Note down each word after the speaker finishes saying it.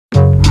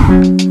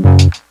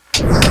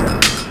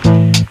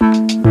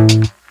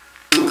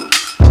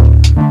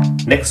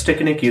Next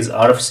technique is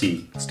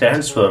RFC,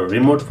 stands for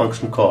Remote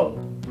Function Call.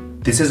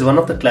 This is one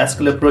of the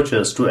classical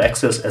approaches to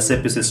access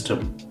SAP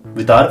system.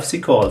 With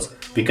RFC calls,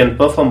 we can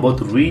perform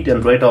both read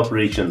and write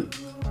operation.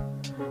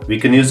 We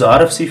can use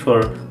RFC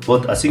for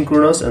both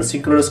asynchronous and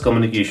synchronous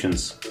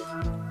communications.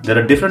 There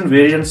are different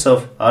variants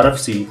of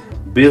RFC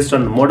based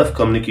on mode of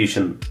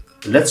communication.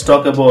 Let's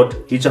talk about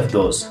each of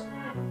those.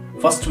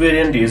 First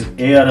variant is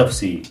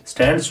ARFC,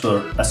 stands for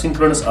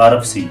Asynchronous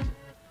RFC.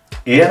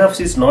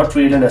 ARFC is not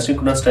really an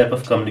asynchronous type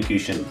of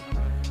communication.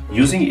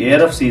 Using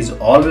ARFC is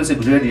always a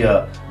good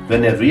idea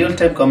when a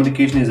real-time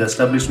communication is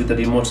established with a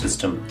remote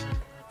system.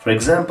 For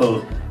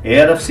example,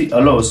 ARFC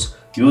allows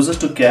users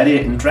to carry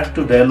an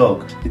interactive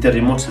dialogue with a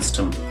remote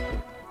system.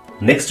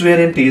 Next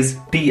variant is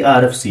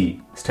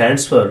TRFC,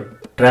 stands for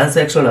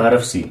Transactional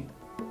RFC.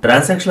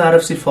 Transactional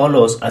RFC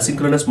follows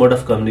asynchronous mode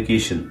of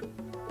communication.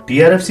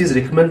 TRFC is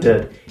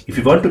recommended if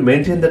you want to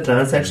maintain the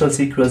transactional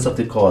sequence of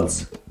the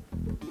calls.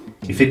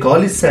 If a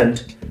call is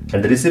sent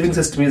and the receiving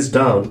system is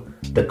down,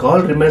 the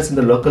call remains in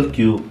the local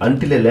queue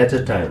until a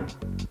later time.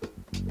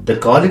 The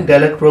calling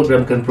dialog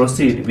program can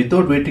proceed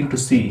without waiting to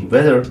see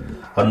whether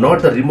or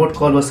not the remote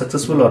call was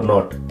successful or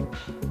not.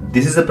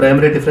 This is the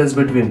primary difference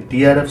between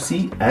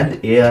TRFC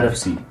and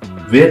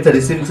ARFC, where the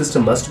receiving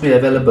system must be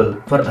available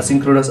for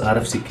asynchronous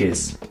RFC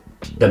case.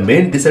 The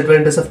main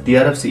disadvantage of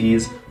TRFC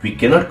is we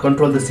cannot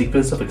control the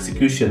sequence of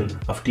execution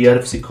of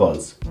TRFC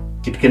calls.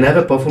 It can have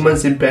a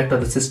performance impact on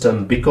the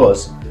system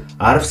because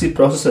RFC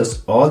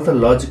processes all the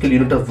logical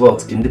unit of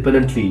works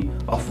independently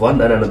of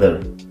one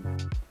another.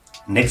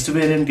 Next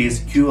variant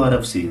is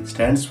QRFC,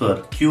 stands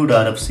for Queued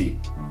RFC.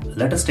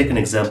 Let us take an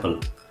example.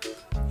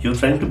 You're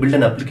trying to build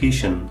an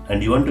application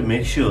and you want to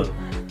make sure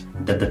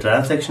that the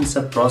transactions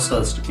are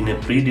processed in a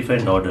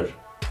predefined order.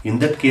 In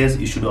that case,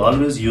 you should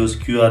always use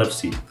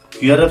QRFC.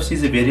 QRFC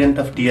is a variant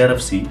of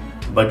TRFC,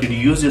 but it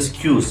uses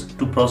queues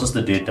to process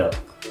the data.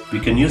 We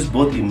can use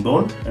both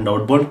inbound and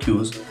outbound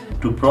queues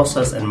to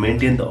process and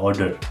maintain the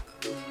order.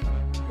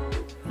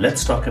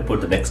 Let's talk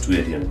about the next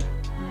variant,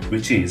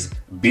 which is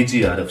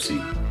BGRFC,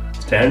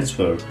 stands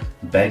for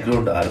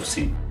Background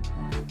RFC.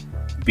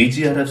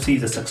 BGRFC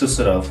is a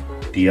successor of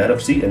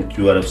TRFC and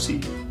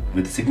QRFC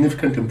with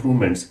significant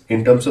improvements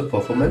in terms of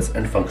performance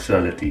and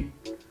functionality.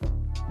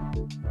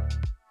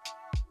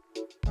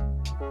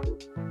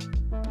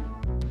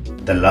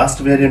 The last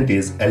variant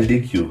is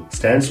LDQ,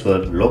 stands for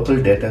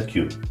Local Data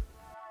Queue.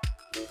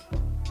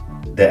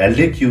 The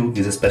LDQ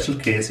is a special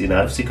case in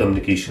RFC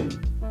communication.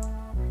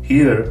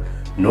 Here,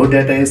 no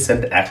data is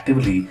sent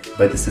actively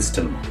by the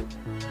system.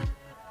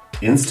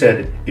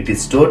 Instead, it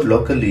is stored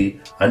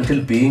locally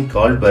until being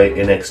called by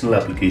an external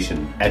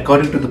application,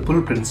 according to the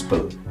pull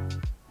principle.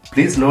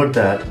 Please note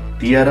that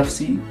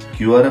TRFC,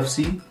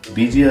 QRFC,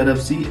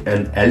 BGRFC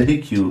and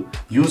LDQ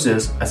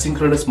uses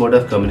asynchronous mode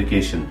of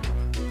communication.